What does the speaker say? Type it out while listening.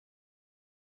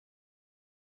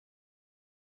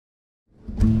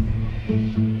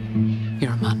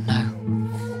You're a man now.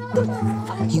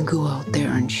 You go out there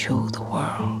and show the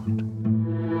world.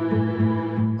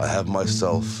 I have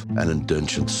myself an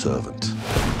indentured servant.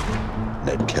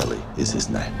 Ned Kelly is his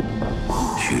name.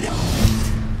 Shoot him.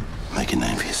 Make a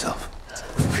name for yourself.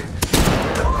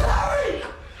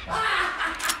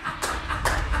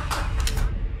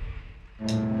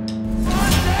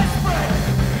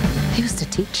 Who's to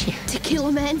teach you? To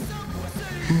kill men.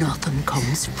 Nothing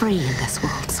comes free in this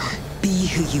world, son. Be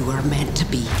who you are meant to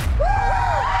be.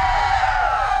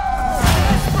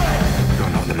 You're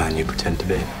not the man you pretend to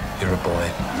be. You're a boy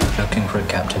looking for a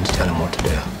captain to tell him what to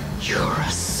do. You're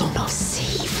a son of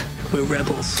Steve. We're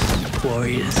rebels,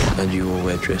 warriors. And you all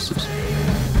wear dresses.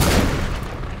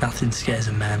 Nothing scares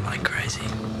a man like crazy.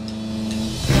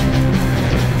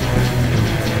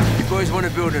 You boys want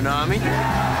to build an army?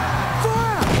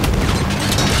 Fire!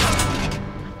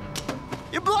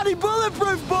 You're bloody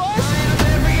bulletproof, boys!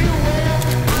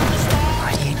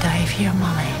 Will you die for your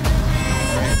money?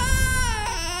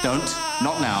 Don't.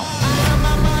 Not now.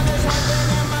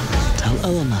 Tell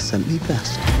Ellen I sent me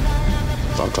best.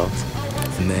 Fuck off.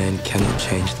 A man cannot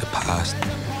change the past,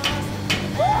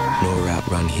 nor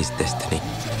outrun his destiny.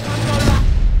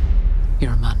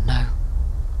 You're a man now.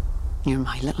 You're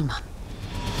my little man.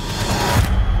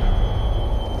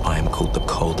 I am called the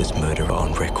coldest murderer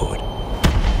on record.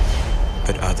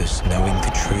 But others, knowing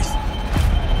the truth,